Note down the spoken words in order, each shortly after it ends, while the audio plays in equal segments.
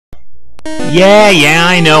Yeah,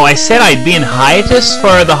 I know. I said I'd be in hiatus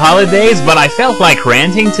for the holidays, but I felt like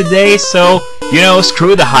ranting today, so, you know,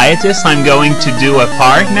 screw the hiatus, I'm going to do a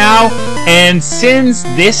part now. And since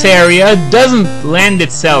this area doesn't lend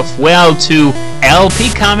itself well to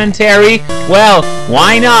LP commentary, well,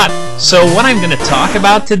 why not? So what I'm going to talk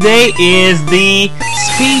about today is the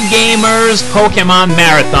Speed Gamers Pokémon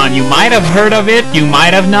Marathon. You might have heard of it, you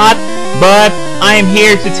might have not, but I'm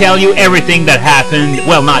here to tell you everything that happened.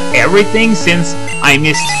 Well, not everything, since I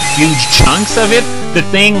missed huge chunks of it. The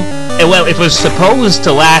thing, well, it was supposed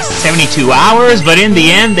to last 72 hours, but in the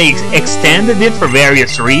end they extended it for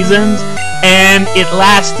various reasons, and it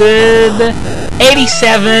lasted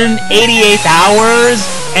 87, 88 hours,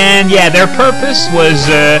 and yeah, their purpose was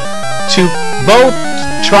to both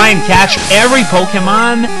try and catch every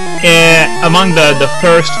Pokemon among the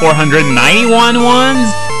first 491 ones.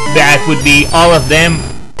 That would be all of them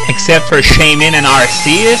except for Shaman and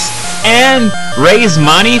Arceus, and raise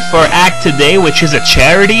money for Act Today, which is a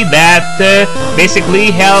charity that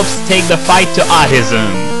basically helps take the fight to autism.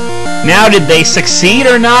 Now, did they succeed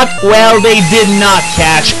or not? Well, they did not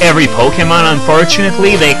catch every Pokemon,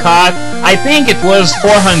 unfortunately. They caught, I think it was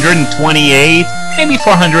 428, maybe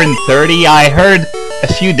 430. I heard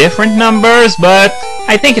a few different numbers, but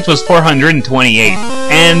I think it was 428.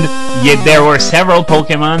 And yet there were several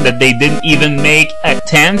Pokemon that they didn't even make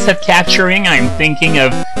attempts at capturing. I'm thinking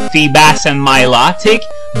of Feebas and Milotic.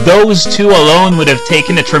 Those two alone would have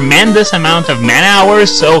taken a tremendous amount of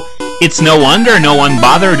man-hours, so it's no wonder no one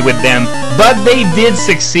bothered with them. But they did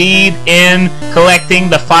succeed in collecting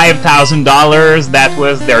the $5,000 that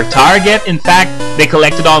was their target. In fact, they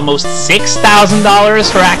collected almost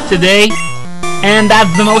 $6,000 for Act Today. And that's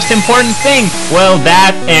the most important thing. Well,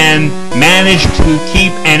 that and managed to keep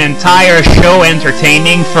an entire show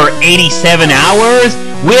entertaining for 87 hours,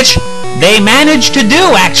 which they managed to do,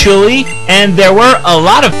 actually. And there were a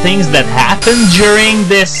lot of things that happened during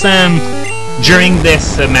this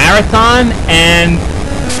marathon, and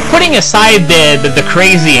putting aside the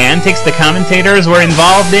crazy antics the commentators were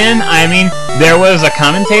involved in, I mean, there was a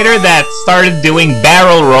commentator that started doing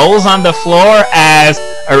barrel rolls on the floor as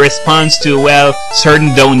a response to, well,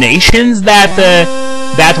 certain donations that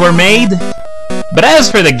were made. But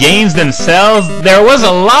as for the games themselves, there was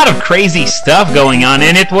a lot of crazy stuff going on,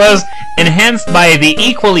 and it was enhanced by the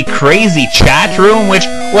equally crazy chat room, which,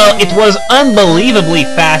 well, it was unbelievably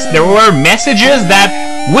fast. There were messages that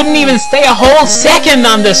wouldn't even stay a whole second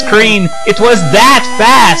on the screen. It was that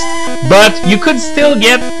fast, but you could still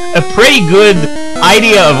get a pretty good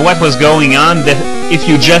idea of what was going on if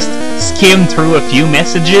you just skimmed through a few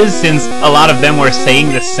messages, since a lot of them were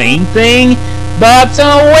saying the same thing. But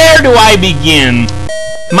where do I begin?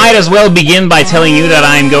 Might as well begin by telling you that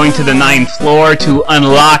I'm going to the 9th floor to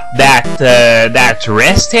unlock that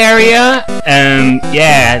rest area. And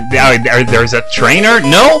yeah, there's a trainer.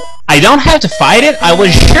 No, I don't have to fight it. I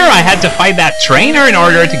was sure I had to fight that trainer in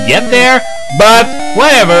order to get there, but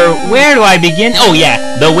whatever. Where do I begin? Oh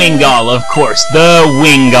yeah, the Wingull, of course, the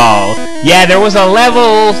Wingull. Yeah, there was a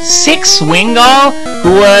level 6 Wingull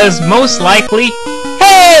who was most likely...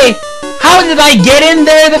 Hey! How did I get in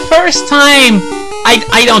there the first time?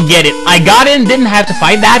 I don't get it. I got in, didn't have to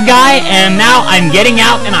fight that guy, and now I'm getting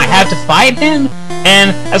out and I have to fight him?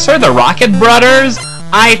 And as for the Rocket Brothers,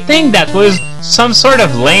 I think that was some sort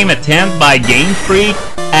of lame attempt by Game Freak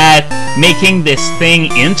at making this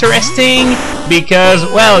thing interesting, because,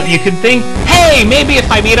 well, you could think, hey, maybe if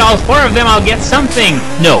I beat all 4 of them I'll get something.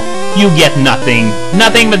 No, you get nothing.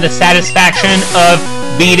 Nothing but the satisfaction of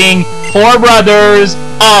beating 4 brothers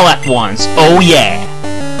all at once. Oh yeah.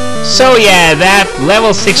 So yeah, that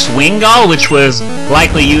level 6 Wingull, which was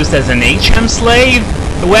likely used as an HM slave,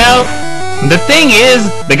 well, the thing is,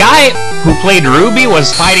 the guy who played Ruby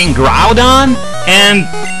was fighting Groudon, and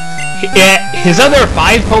his other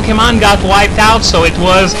 5 Pokemon got wiped out, so it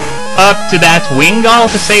was up to that Wingull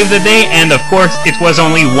to save the day, and of course it was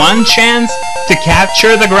only one chance to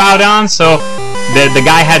capture the Groudon, so the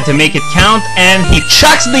guy had to make it count, and he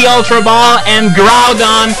chucks the Ultra Ball, and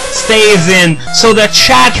Groudon stays in. So the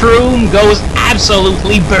chat room goes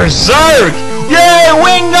absolutely berserk. Yay,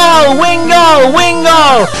 Wingull! Wingull!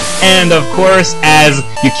 Wingull! And of course, as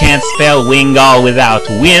you can't spell Wingull without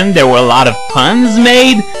win, there were a lot of puns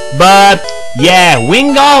made, but yeah,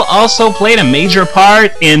 Wingull also played a major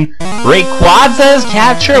part in Rayquaza's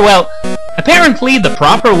capture. Well, apparently the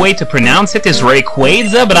proper way to pronounce it is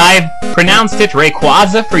Rayquaza, but I've pronounced it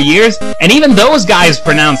Rayquaza for years, and even those guys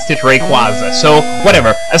pronounced it Rayquaza, so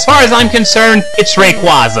whatever. As far as I'm concerned, it's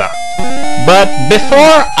Rayquaza. But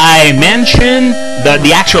before I mention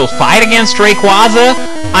the actual fight against Rayquaza,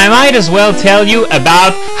 I might as well tell you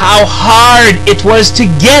about how hard it was to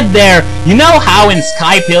get there. You know how in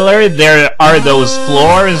Sky Pillar there are those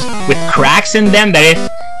floors with cracks in them that if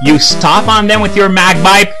you stop on them with your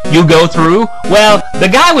Magpipe, you go through? Well, the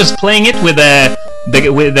guy was playing it with a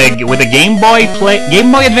Game Boy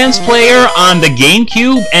Advance player on the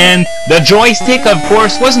GameCube, and the joystick, of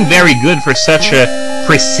course, wasn't very good for such a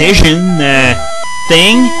precision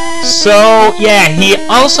thing. So yeah, he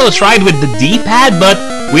also tried with the D-pad, but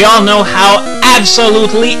we all know how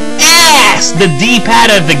absolutely ass the D-pad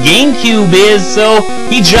of the GameCube is, so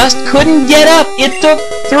he just couldn't get up. It took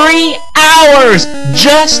 3 hours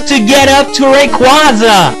just to get up to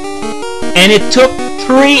Rayquaza, and it took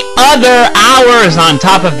 3 other hours on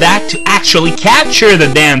top of that to actually capture the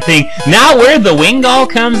damn thing. Now where the Wingull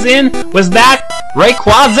comes in was that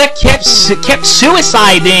Rayquaza kept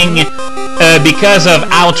suiciding because of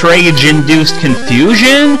outrage-induced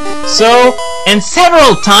confusion. So, and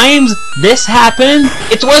several times this happened,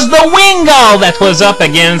 it was the Wingull that was up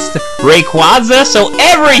against Rayquaza, so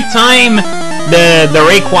every time the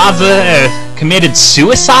Rayquaza committed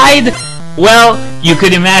suicide, well, you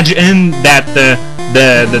could imagine that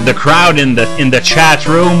the crowd in the chat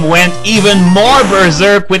room went even more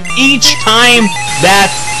berserk with each time that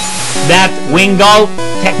Wingull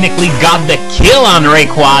technically got the kill on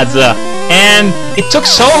Rayquaza. And it took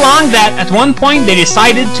so long that at one point they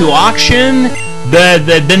decided to auction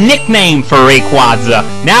the nickname for Rayquaza.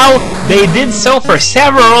 Now they did so for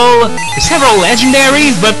several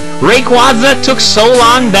legendaries, but Rayquaza took so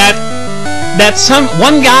long that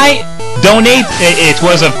one guy donate. It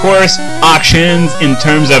was, of course, auctions in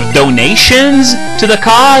terms of donations to the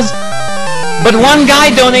cause, but one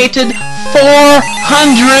guy donated $400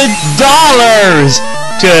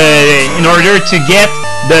 in order to get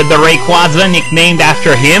the Rayquaza nicknamed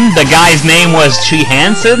after him. The guy's name was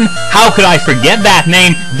Chehansen. How could I forget that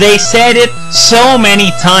name? They said it so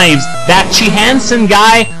many times. That Chehansen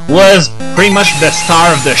guy was pretty much the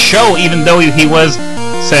star of the show, even though he was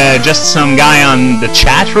just some guy on the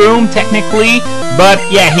chat room, technically. But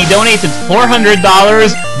yeah, he donated $400,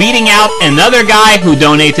 beating out another guy who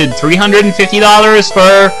donated $350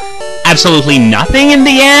 for absolutely nothing in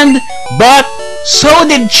the end. But so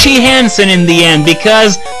did Chehansen in the end,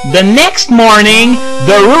 because the next morning,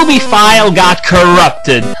 the Ruby file got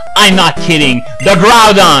corrupted. I'm not kidding. The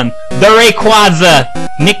Groudon, the Rayquaza,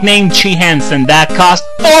 nicknamed Chehansen, that cost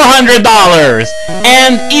 $400.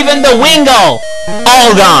 And even the Wingull,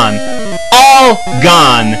 all gone. All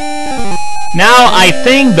gone. Now, I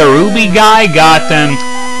think the Ruby guy got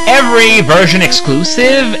every version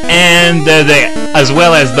exclusive, and as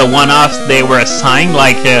well as the one-offs they were assigned,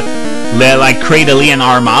 like Cradily and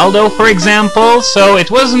Armaldo, for example. So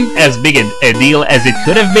it wasn't as big a deal as it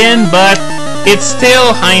could have been, but it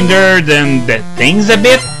still hindered the things a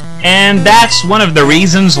bit, and that's one of the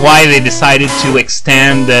reasons why they decided to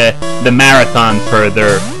extend the marathon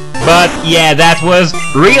further. But yeah, that was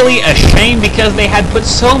really a shame, because they had put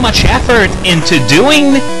so much effort into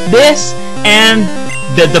doing this, and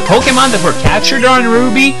the Pokemon that were captured on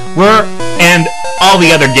Ruby were, and all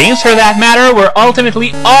the other games for that matter, were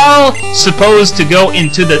ultimately all supposed to go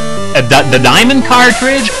into the Diamond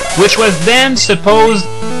cartridge, which was then supposed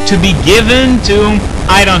to be given to,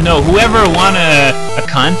 I don't know, whoever won a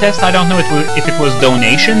contest. I don't know if it was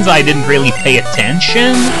donations. I didn't really pay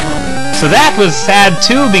attention. So that was sad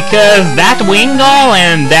too, because that Wingull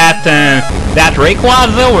and that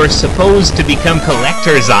Rayquaza were supposed to become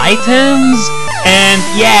collector's items, and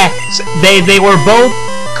yeah, they were both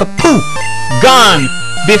kaput, gone,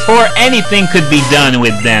 before anything could be done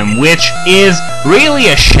with them, which is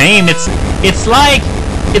really a shame. It's like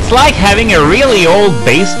having a really old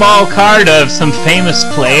baseball card of some famous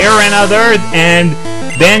player and other, and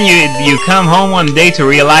then you come home one day to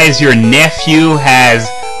realize your nephew has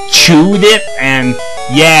chewed it, and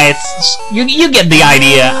yeah, you get the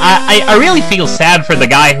idea. I really feel sad for the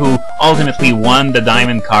guy who ultimately won the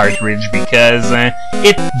Diamond cartridge, because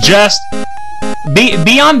it just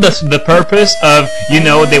beyond the purpose of, you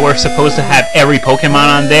know, they were supposed to have every Pokemon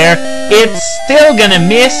on there, it's still gonna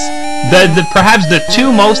miss perhaps the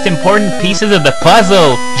two most important pieces of the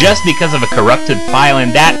puzzle just because of a corrupted file,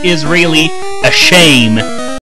 and that is really a shame.